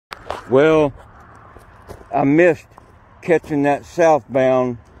Well, I missed catching that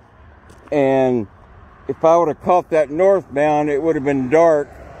southbound, and if I would have caught that northbound, it would have been dark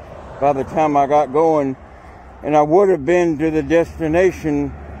by the time I got going, and I would have been to the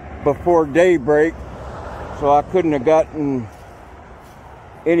destination before daybreak, so I couldn't have gotten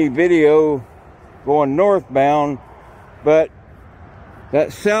any video going northbound. But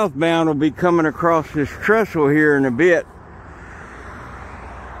that southbound will be coming across this trestle here in a bit.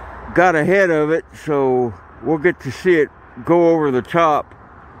 Got ahead of it, so we'll get to see it go over the top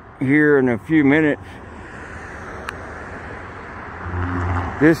here in a few minutes.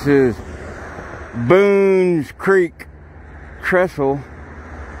 This is Boone's Creek trestle.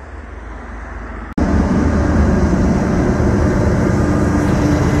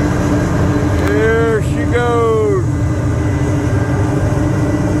 There she goes.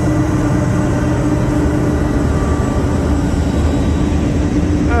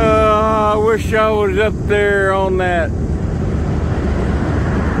 I wish I was up there on that.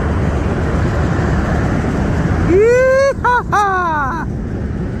 Yee-ha-ha!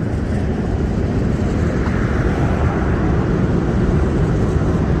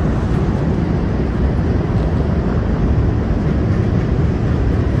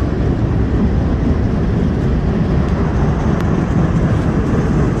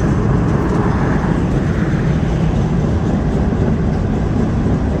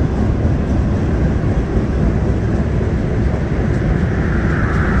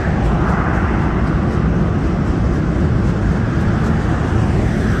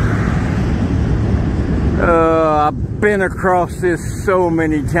 I've been across this so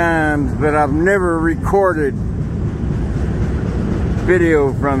many times, but I've never recorded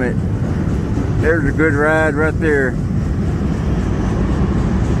video from it. There's a good ride right there.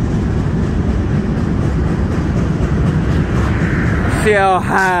 See how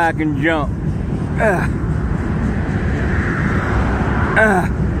high I can jump.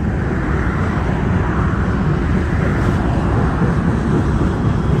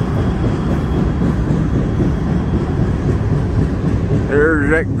 There's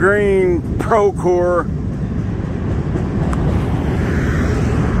that green Procore.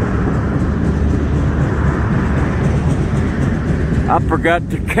 I forgot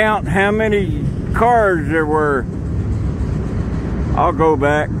to count how many cars there were. I'll go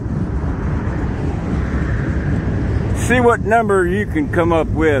back. See what number you can come up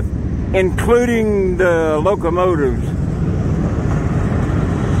with, including the locomotives.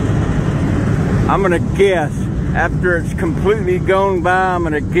 I'm gonna guess. After it's completely gone by, I'm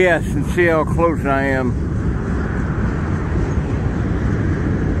gonna guess and see how close I am.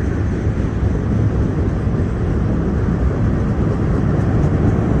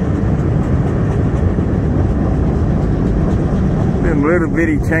 Them little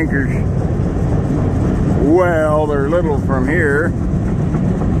bitty tankers. Well, they're little from here.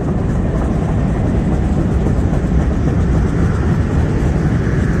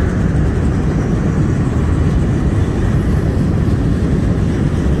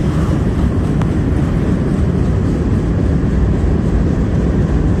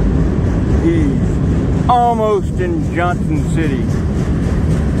 Almost in Johnson City.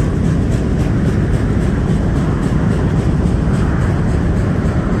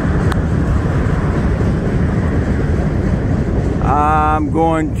 I'm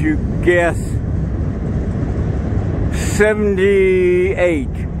going to guess 78.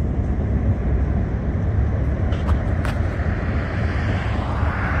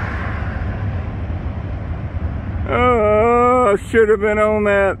 Oh, I should have been on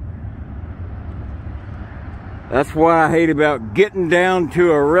that. That's what I hate about getting down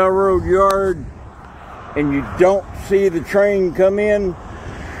to a railroad yard and you don't see the train come in.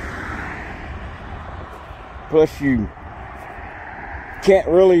 Plus you can't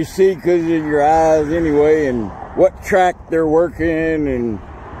really see because of your eyes anyway, and what track they're working and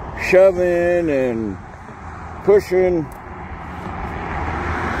shoving and pushing.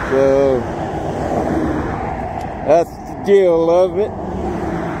 So that's the deal of it.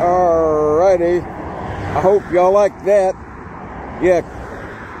 Alrighty. I hope y'all like that. Yeah,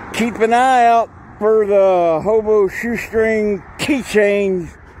 keep an eye out for the hobo shoestring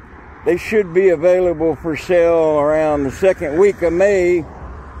keychains. They should be available for sale around the second week of May.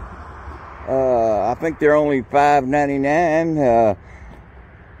 I think they're only $5.99.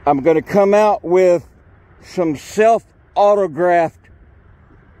 I'm going to come out with some self-autographed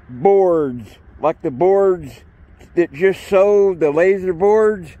boards, like the boards that just sold, the laser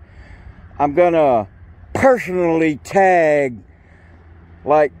boards. I'm going to personally tag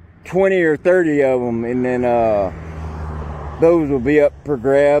like 20 or 30 of them, and then those will be up for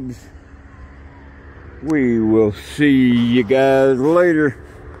grabs. We will see you guys later.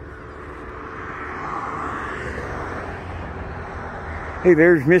 Hey,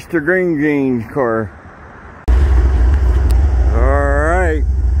 there's Mr. Green Jean's car. Alright.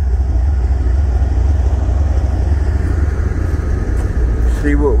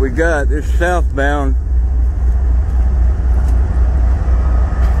 See what we got. This is southbound.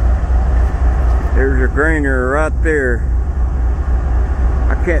 There's a grainer right there.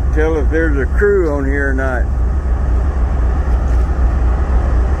 I can't tell if there's a crew on here or not.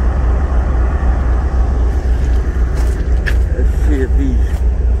 Let's see if he's...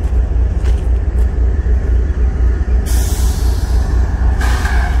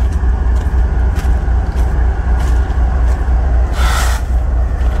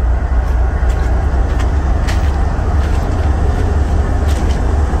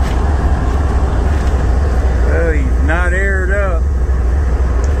 Well, he's not aired up.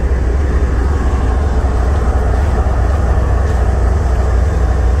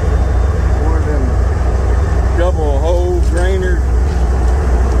 Double hole drainers.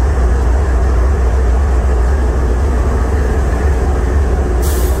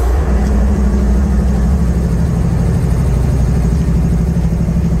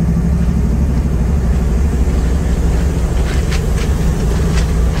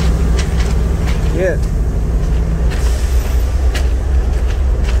 Yes.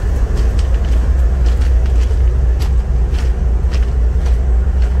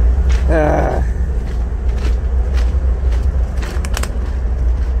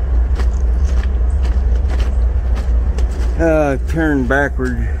 Turn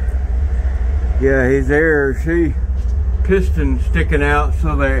backwards. Yeah, his air, see, piston sticking out,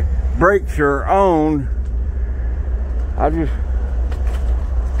 so the brakes are on. I just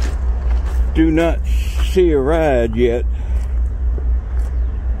do not see a ride yet.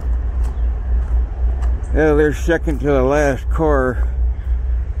 Well, they're second to the last car.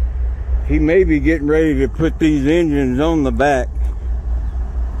 He may be getting ready to put these engines on the back.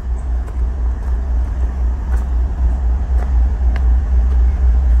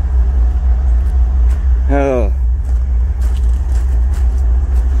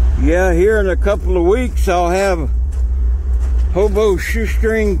 Yeah, here in a couple of weeks I'll have hobo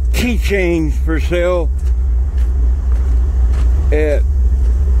shoestring keychains for sale at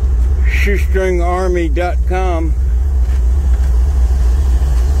shoestringarmy.com.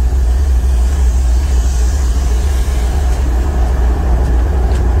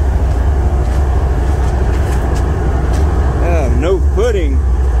 No footing.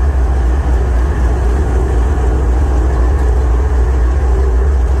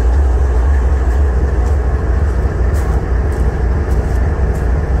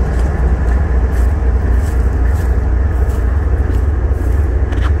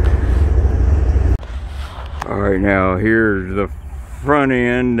 Alright, now here's the front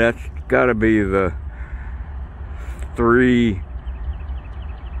end. That's got to be the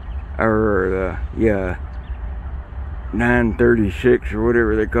 936 or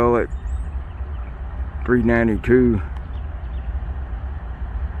whatever they call it, 392.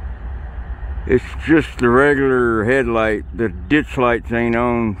 It's just the regular headlight. The ditch lights ain't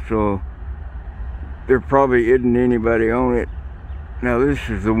on, so there probably isn't anybody on it. Now this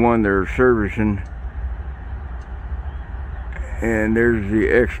is the one they're servicing, and there's the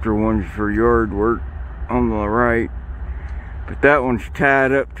extra ones for yard work on the right, but that one's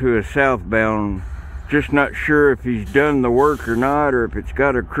tied up to a southbound. Just not sure if he's done the work or not, or if it's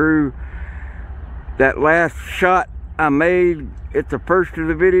got a crew. That last shot I made at the first of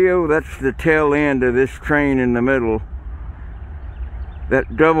the video, that's the tail end of this train in the middle.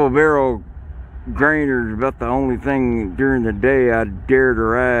 That double barrel grainer is about the only thing during the day I dare to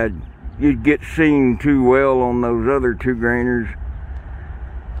ride. You'd get seen too well on those other two grainers.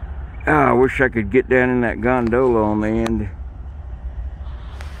 I wish I could get down in that gondola on the end.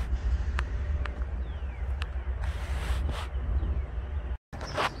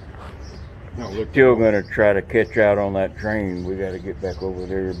 Still gonna try to catch out on that train. We gotta get back over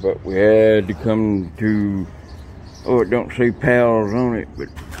there, but we had to come to, oh, it don't say Pal's on it, but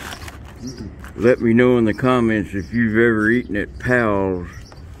let me know in the comments if you've ever eaten at Pal's.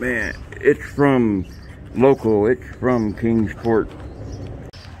 Man, it's from local, it's from Kingsport.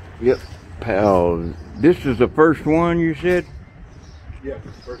 Yep, Pal's. This is the first one you said? Yeah,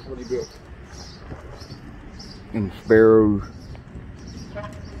 first one he built. In Sparrows.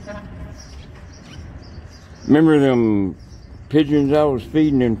 Remember them pigeons I was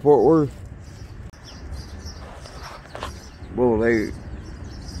feeding in Fort Worth? Well, they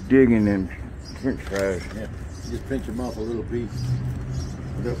digging them french fries. Yeah, just pinch them off a little piece.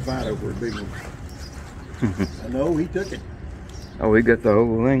 They'll fight over a big one. I know, he took it. Oh, he got the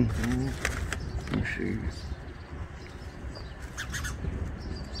whole thing? Mm-hmm. Let's see.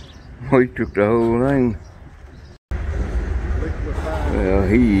 Oh, he took the whole thing. Well,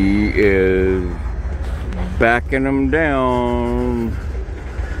 he is backing them down.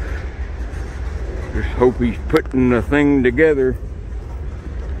 Just hope he's putting the thing together.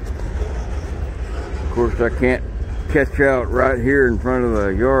 Of course, I can't catch out right here in front of the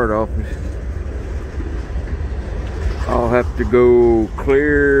yard office. I'll have to go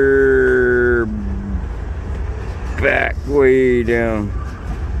clear back way down.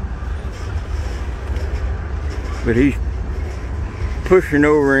 But he's pushing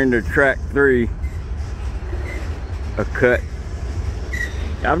over into track 3, a cut.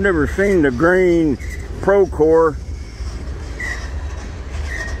 I've never seen the green Procore.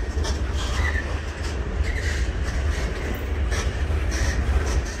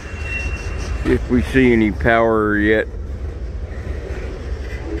 If we see any power yet.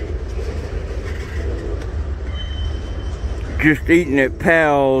 Just eating at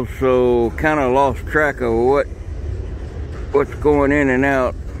Pal's, so kind of lost track of what's going in and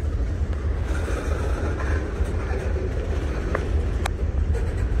out.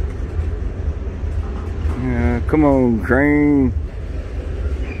 Come on, train.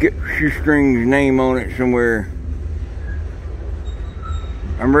 Get Shoestring's name on it somewhere.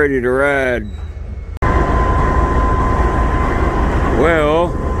 I'm ready to ride.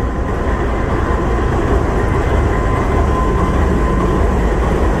 Well,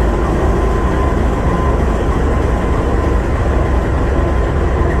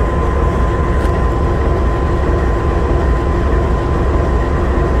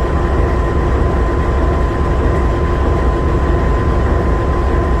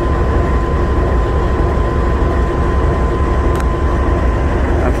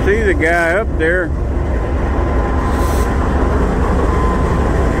 see the guy up there.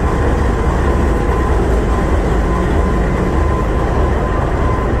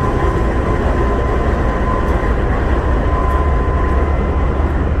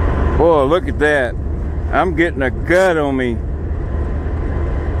 Boy, look at that. I'm getting a gut on me.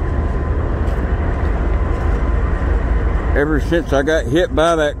 Ever since I got hit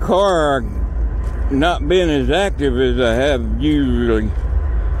by that car, I've not been as active as I have usually.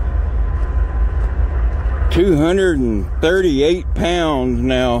 238 pounds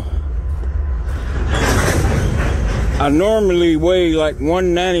now. I normally weigh like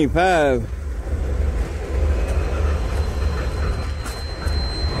 195.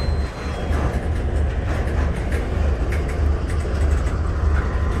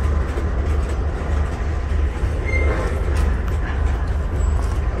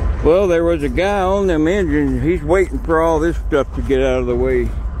 Well, there was a guy on them engines. He's waiting for all this stuff to get out of the way.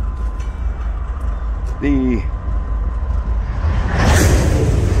 The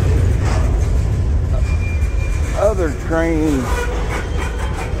other train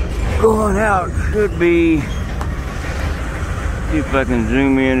going out should be, see if I can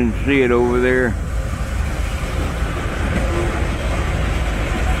zoom in and see it over there.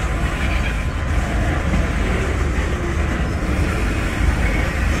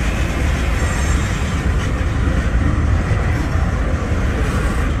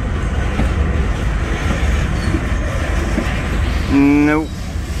 Nope.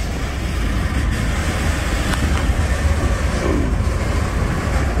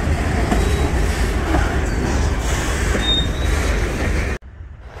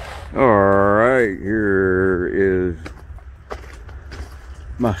 Alright, here is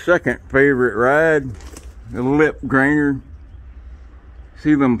my second favorite ride, the lip grinder.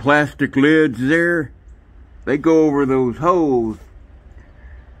 See them plastic lids there? They go over those holes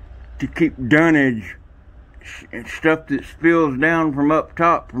to keep dunnage and stuff that spills down from up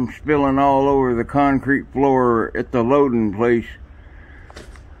top from spilling all over the concrete floor at the loading place.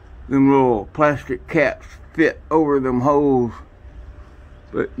 Them little plastic caps fit over them holes,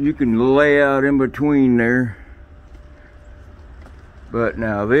 but you can lay out in between there. But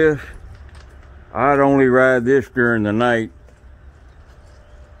now this, I'd only ride this during the night,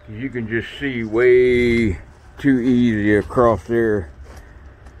 because you can just see way too easy across there.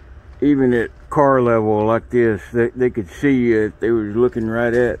 Even at car level like this, they could see it. They was looking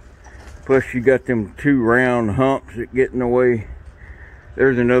right at. Plus you got them two round humps that get in the way.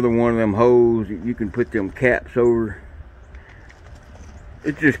 There's another one of them holes that you can put them caps over.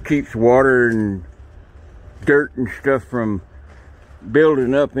 It just keeps water and dirt and stuff from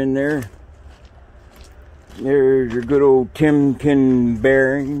building up in there. There's your good old Timken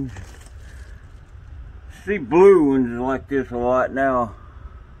bearings. See blue ones like this a lot now.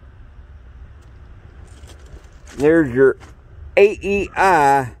 There's your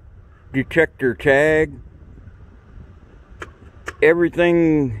AEI detector tag.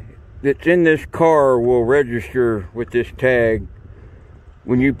 Everything that's in this car will register with this tag.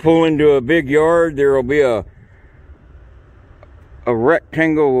 When you pull into a big yard, there will be a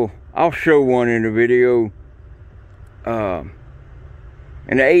rectangle. I'll show one in the video. An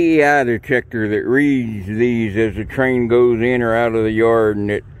AEI detector that reads these as the train goes in or out of the yard,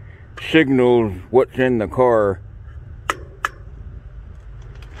 and it signals what's in the car.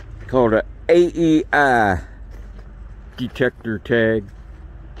 It's called an AEI detector tag.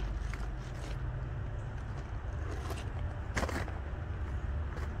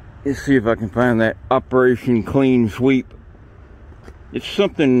 Let's see if I can find that Operation Clean Sweep. It's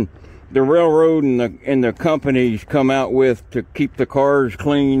something the railroad and the companies come out with to keep the cars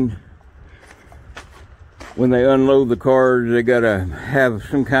clean. When they unload the cars, they gotta have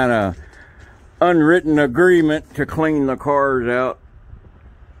some kind of unwritten agreement to clean the cars out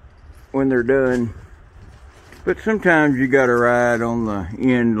when they're done. But sometimes you gotta ride on the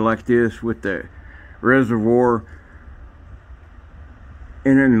end like this with the reservoir.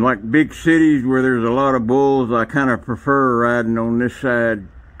 And in like big cities where there's a lot of bulls, I kind of prefer riding on this side,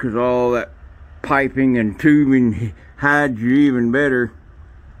 because all that piping and tubing hides you even better.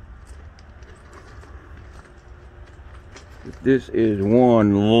 This is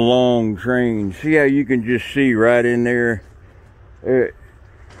one long train. See how you can just see right in there?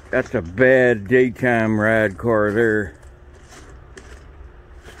 That's a bad daytime ride car there.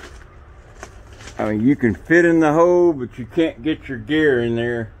 I mean, you can fit in the hole, but you can't get your gear in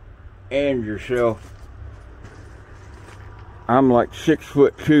there and yourself. I'm like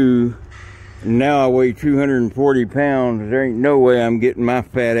 6'2", and now I weigh 240 pounds. There ain't no way I'm getting my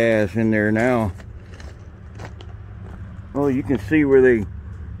fat ass in there now. Oh, you can see where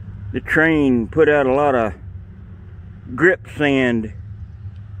the train put out a lot of grip sand.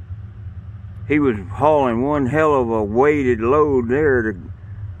 He was hauling one hell of a weighted load there to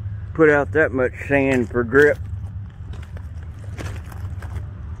put out that much sand for grip.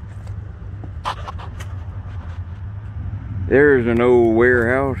 There's an old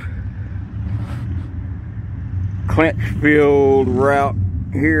warehouse. Clinchfield route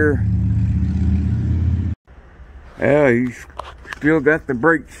here. Yeah, he's still got the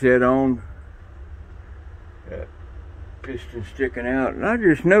brakes set on. That piston sticking out. And I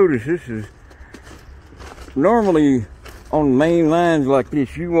just noticed this is normally on main lines like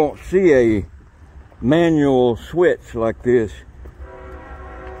this, you won't see a manual switch like this.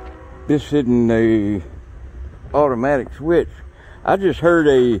 This isn't a automatic switch. I just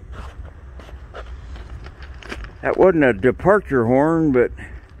heard that wasn't a departure horn, but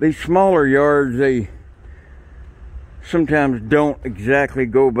these smaller yards, they sometimes don't exactly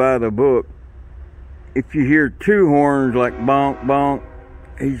go by the book. If you hear two horns like bonk, bonk,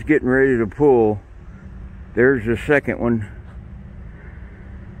 he's getting ready to pull. There's the second one.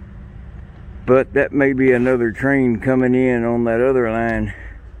 But that may be another train coming in on that other line.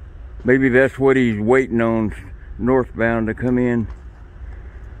 Maybe that's what he's waiting on, northbound, to come in.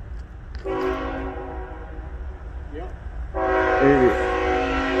 Yep.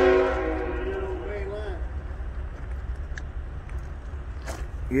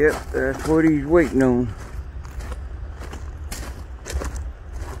 Yep, that's what he's waiting on.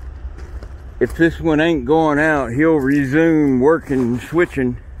 If this one ain't going out, he'll resume working,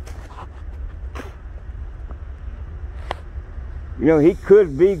 switching. You know, he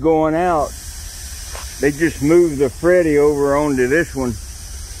could be going out. They just moved the Freddy over onto this one.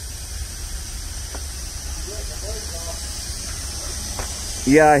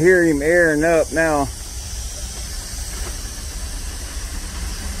 Yeah, I hear him airing up now.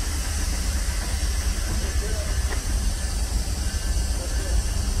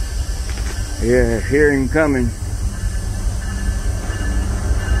 Yeah, I hear him coming.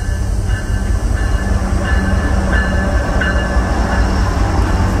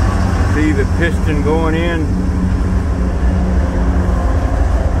 See the piston going in.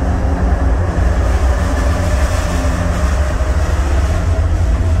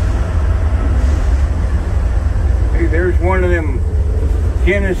 Hey, there's one of them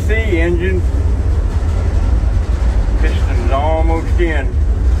Tennessee engines. Piston's almost in.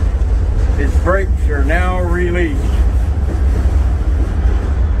 His brakes are now released.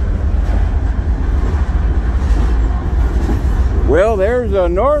 Well, there's a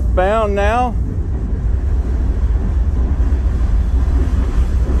northbound now.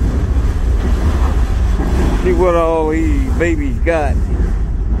 See what all these babies got.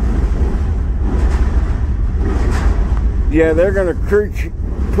 Yeah, they're gonna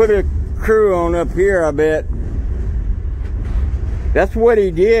put a crew on up here, I bet. That's what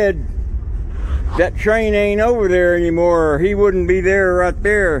he did. That train ain't over there anymore. He wouldn't be there right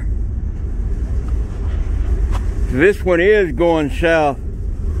there. This one is going south.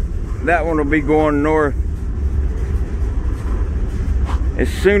 That one will be going north. As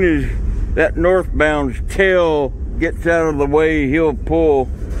soon as that northbound's tail gets out of the way, he'll pull.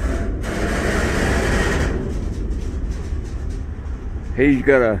 He's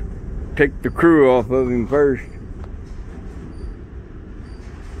got to take the crew off of him first.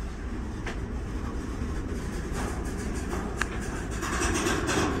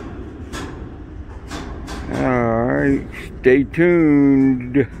 Alright, stay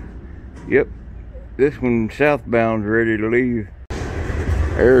tuned. Yep, this one southbound's ready to leave.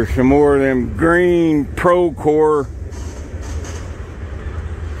 There's some more of them green Procore.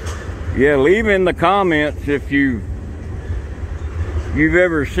 Yeah, leave in the comments if you've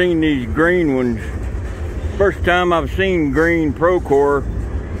ever seen these green ones. First time I've seen green Procore.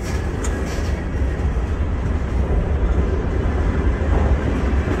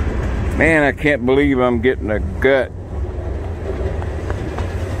 Man, I can't believe I'm getting a gut.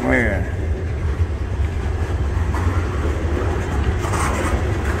 Man.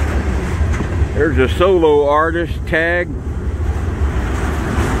 There's a solo artist tag.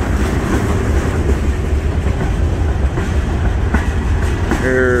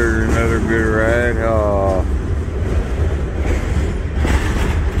 There's another good ride. Oh.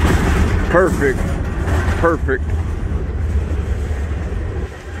 Perfect. Perfect.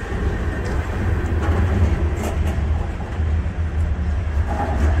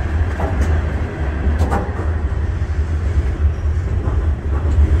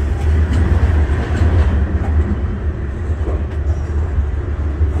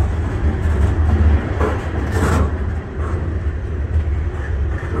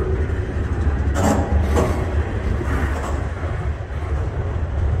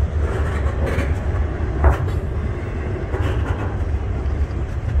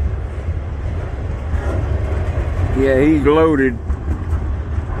 Yeah, he's loaded.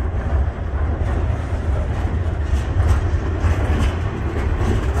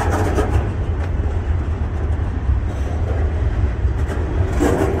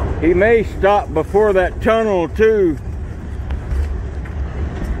 He may stop before that tunnel too.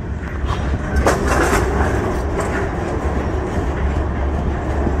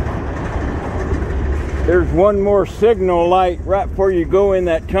 There's one more signal light right before you go in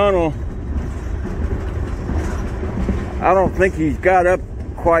that tunnel. I don't think he's got up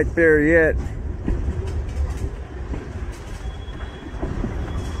quite there yet.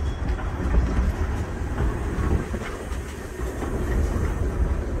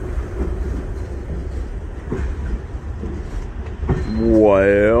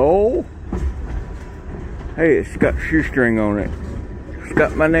 Well, hey, it's got shoestring on it. It's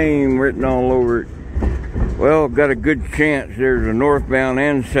got my name written all over it. Well, got a good chance there's a northbound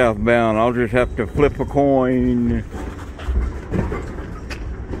and southbound. I'll just have to flip a coin.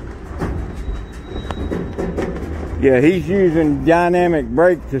 Yeah, he's using dynamic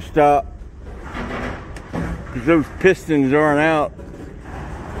brake to stop because those pistons aren't out.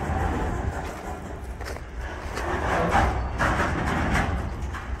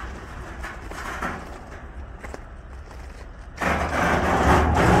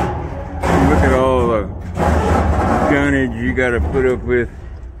 Look at all the gunnage you got to put up with.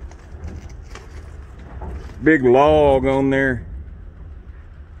 Big log on there.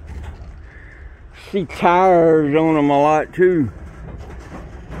 See tires on them a lot too.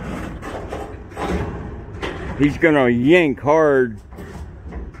 He's gonna yank hard.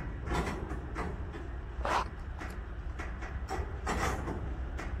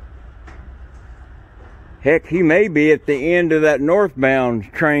 Heck, he may be at the end of that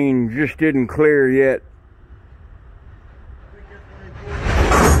northbound train, just didn't clear yet.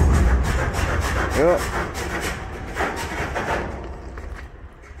 Yep.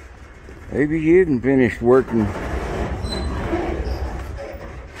 Maybe he hadn't finished working. He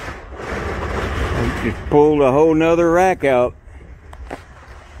just pulled a whole nother rack out.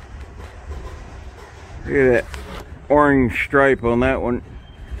 Look at that orange stripe on that one.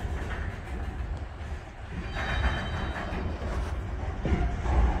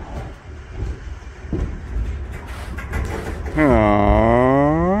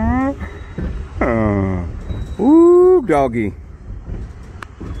 Ooh, doggy.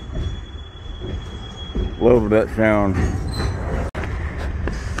 Love that sound.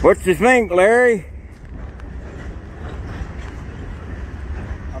 What you think, Larry?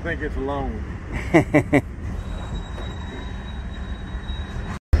 I think it's alone.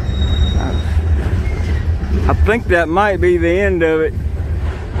 I think that might be the end of it.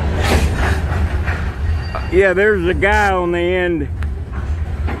 Yeah, there's a guy on the end.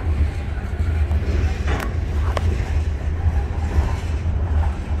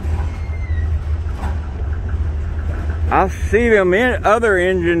 I see them in other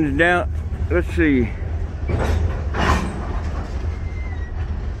engines down. Let's see.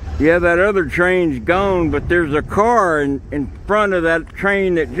 Yeah, that other train's gone, but there's a car in front of that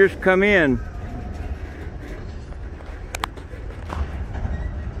train that just come in.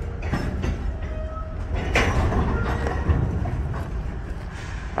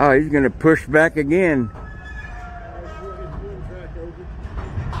 Oh, he's gonna push back again.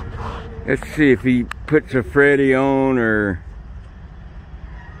 Let's see if he puts a Freddy on or...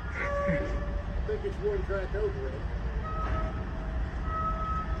 I think it's one track over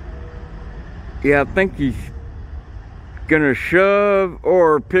it. Yeah, I think he's gonna shove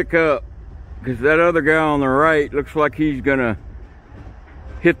or pick up, because that other guy on the right looks like he's gonna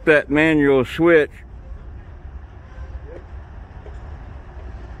hit that manual switch.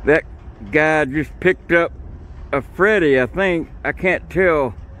 That guy just picked up a Freddy, I think. I can't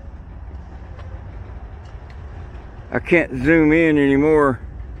tell. I can't zoom in anymore.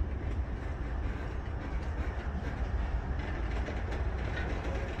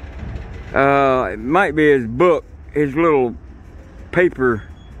 It might be his book, his little paper.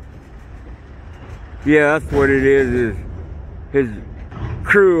 Yeah, that's what it is his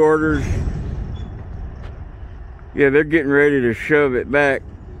crew orders. Yeah, they're getting ready to shove it back.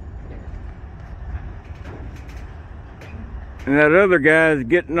 And that other guy's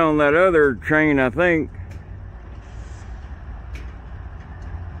getting on that other train, I think.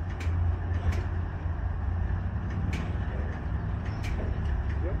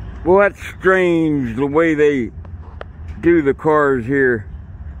 Well, that's strange the way they do the cars here.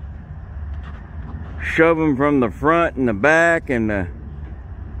 Shove them from the front and the back and the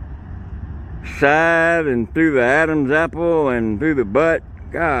side and through the Adam's apple and through the butt.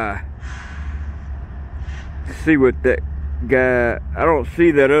 God. Let's see what that guy... I don't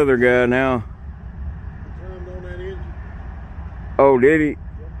see that other guy now. He turned on that engine. Oh, did he? Yep.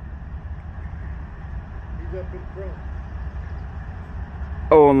 He's up in front.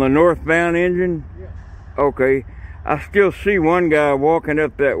 Oh, on the northbound engine? Yeah. Okay. I still see one guy walking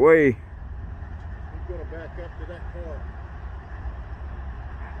up that way. He's gonna back up to that car.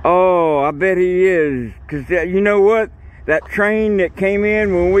 Oh, I bet he is. Because you know what? That train that came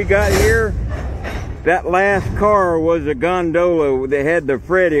in when we got here, that last car was a gondola that had the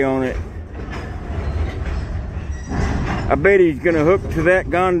Freddy on it. I bet he's gonna hook to that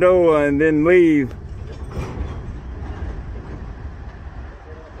gondola and then leave.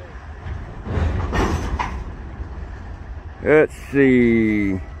 Let's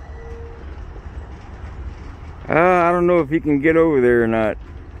see. I don't know if he can get over there or not.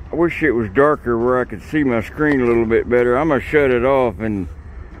 I wish it was darker where I could see my screen a little bit better. I'm gonna shut it off and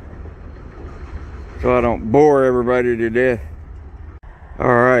so I don't bore everybody to death.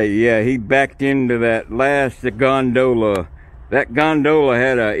 Alright, yeah, he backed into that last gondola. That gondola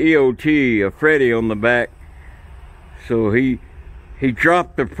had a EOT, a Freddy on the back. So he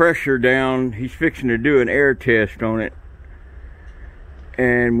dropped the pressure down. He's fixing to do an air test on it.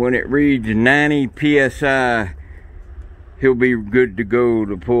 And when it reads 90 PSI, he'll be good to go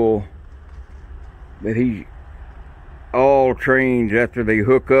to pull. But all trains, after they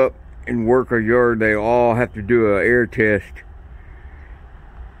hook up and work a yard, they all have to do an air test.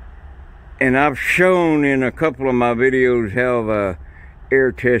 And I've shown in a couple of my videos how the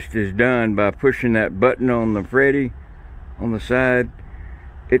air test is done by pushing that button on the Freddy on the side.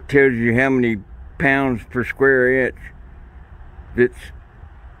 It tells you how many pounds per square inch that's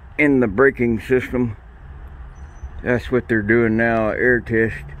in the braking system. That's what they're doing now, air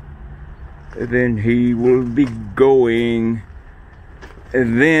test. And then he will be going,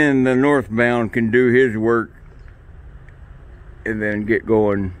 and then the northbound can do his work and then get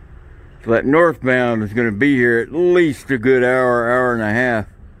going. So that northbound is going to be here at least a good hour and a half.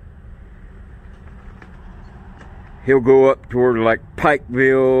 He'll go up toward like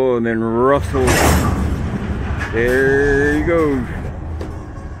Pikeville and then Russell. There he goes.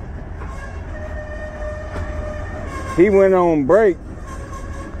 He went on brake,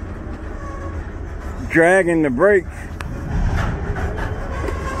 dragging the brakes.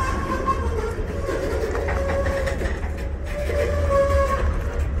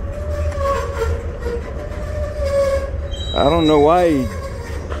 I don't know why he's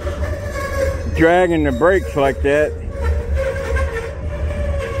dragging the brakes like that.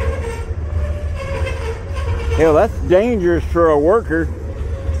 Hell, that's dangerous for a worker.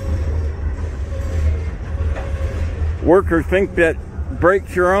 workers think that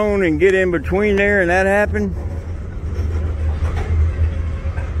brakes are on and get in between there and that happened.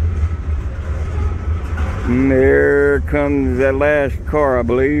 And there comes that last car, I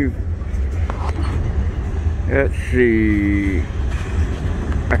believe. Let's see.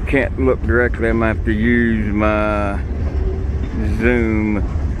 I can't look directly. I'm gonna have to use my zoom.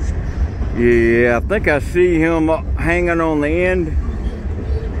 Yeah, I think I see him hanging on the end.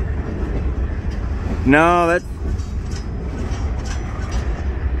 No, that's...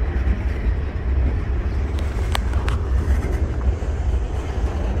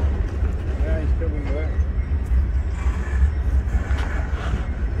 Yeah, he's coming back.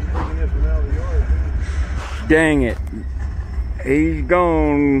 He's taking this one out of the yard, too. Dang it. He's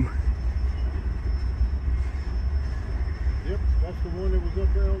gone. Yep, that's the one that was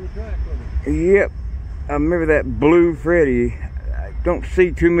up there on the track, wasn't it? Yep. I remember that blue Freddy. I don't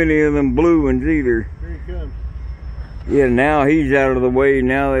see too many of them blue ones either. Here he comes. Yeah, now he's out of the way.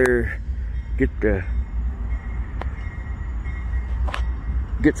 Now they're get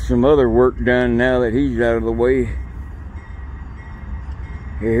some other work done now that he's out of the way.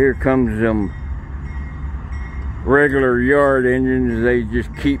 Here comes them regular yard engines. They just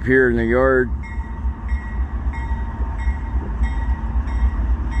keep here in the yard.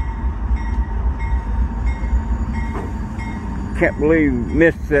 Can't believe we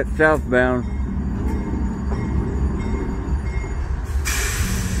missed that southbound.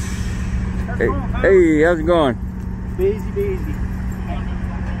 Hey, how's it going? Busy, busy.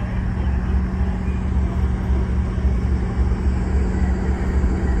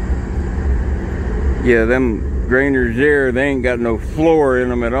 Yeah, them grainers there, they ain't got no floor in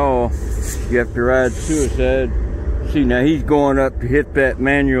them at all. You have to ride suicide. See, now he's going up to hit that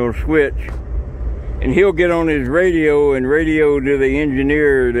manual switch, and he'll get on his radio and radio to the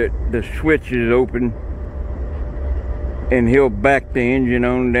engineer that the switch is open, and he'll back the engine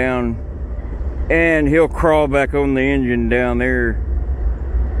on down, and he'll crawl back on the engine down there.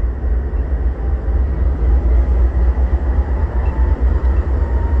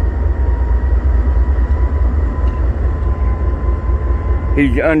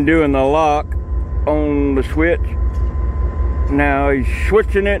 He's undoing the lock on the switch. Now he's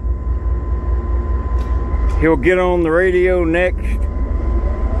switching it. He'll get on the radio next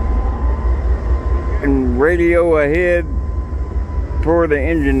and radio ahead for the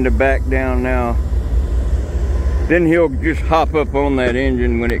engine to back down now. Then he'll just hop up on that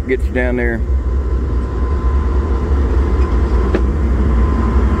engine when it gets down there.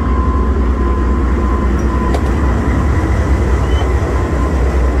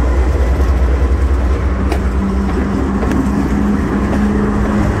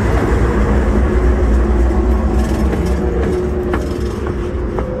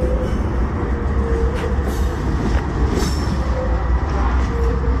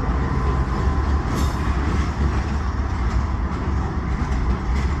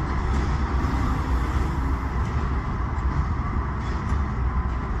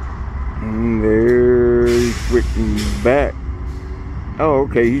 And there he's switching back. Oh,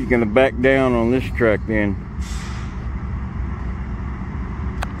 okay, he's gonna back down on this track then.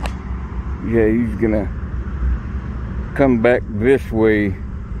 Yeah, he's gonna come back this way.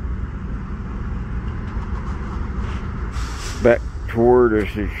 Back toward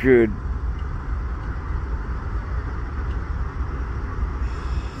us, it should.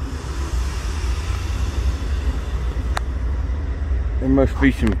 There must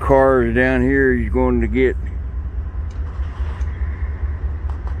be some cars down here he's going to get.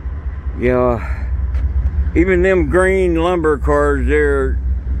 Yeah, even them green lumber cars there,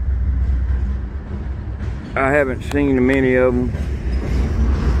 I haven't seen many of them.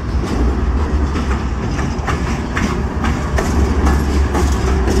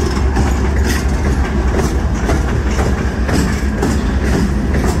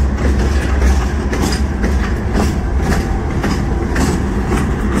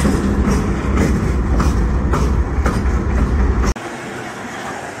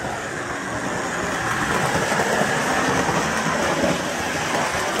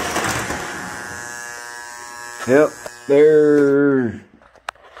 Yep, there's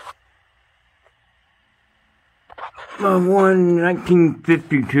my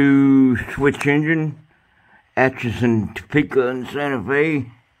 1952 switch engine, Atchison, Topeka, and Santa Fe.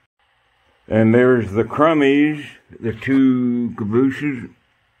 And there's the crummies, the two cabooses.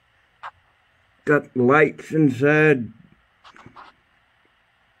 Got lights inside.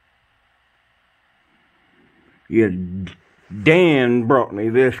 Yeah, Dan brought me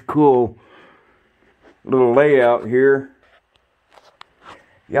this cool little layout here.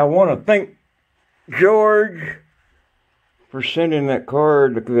 Yeah, I want to thank George for sending that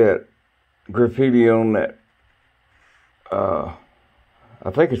card. Look at that graffiti on that. I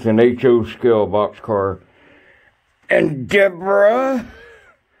think it's an HO scale boxcar. And Deborah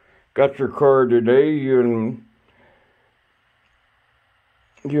got your card today. You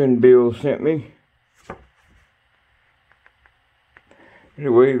and Bill sent me.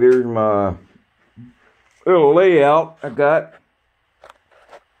 Anyway, there's my little layout I got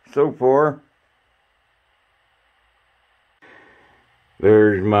so far.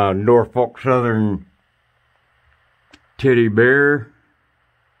 There's my Norfolk Southern teddy bear.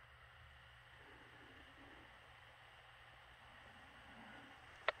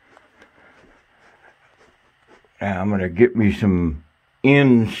 Now I'm going to get me some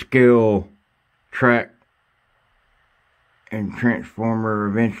N-scale track and transformer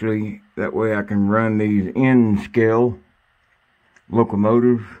eventually. That way I can run these N-scale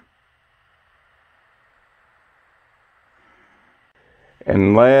locomotives.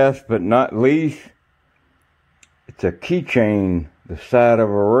 And last but not least, it's a keychain, the side of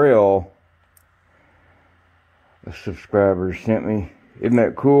a rail. The subscribers sent me. Isn't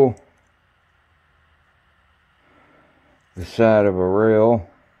that cool? The side of a rail.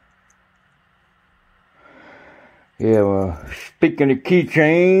 Yeah, well, speaking of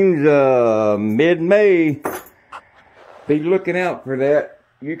keychains, mid-May, be looking out for that.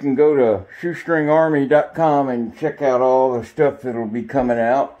 You can go to shoestringarmy.com and check out all the stuff that'll be coming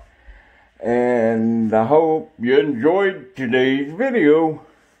out. And I hope you enjoyed today's video.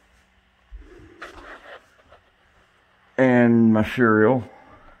 And my cereal.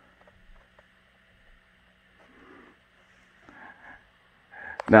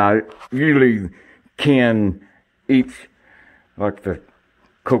 Now, usually Ken eats like the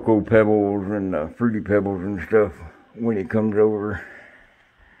Cocoa Pebbles and the Fruity Pebbles and stuff when he comes over.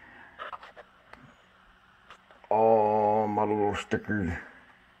 All my little stickers.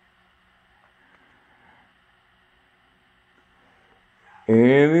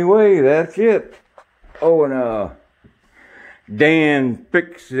 Anyway, that's it. Oh, and Dan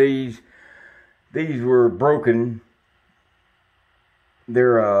fixed these. These were broken.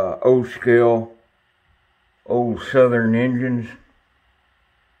 They're O-scale, old Southern engines.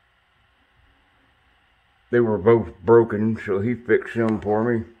 They were both broken, so he fixed them for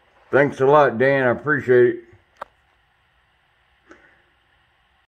me. Thanks a lot, Dan. I appreciate it.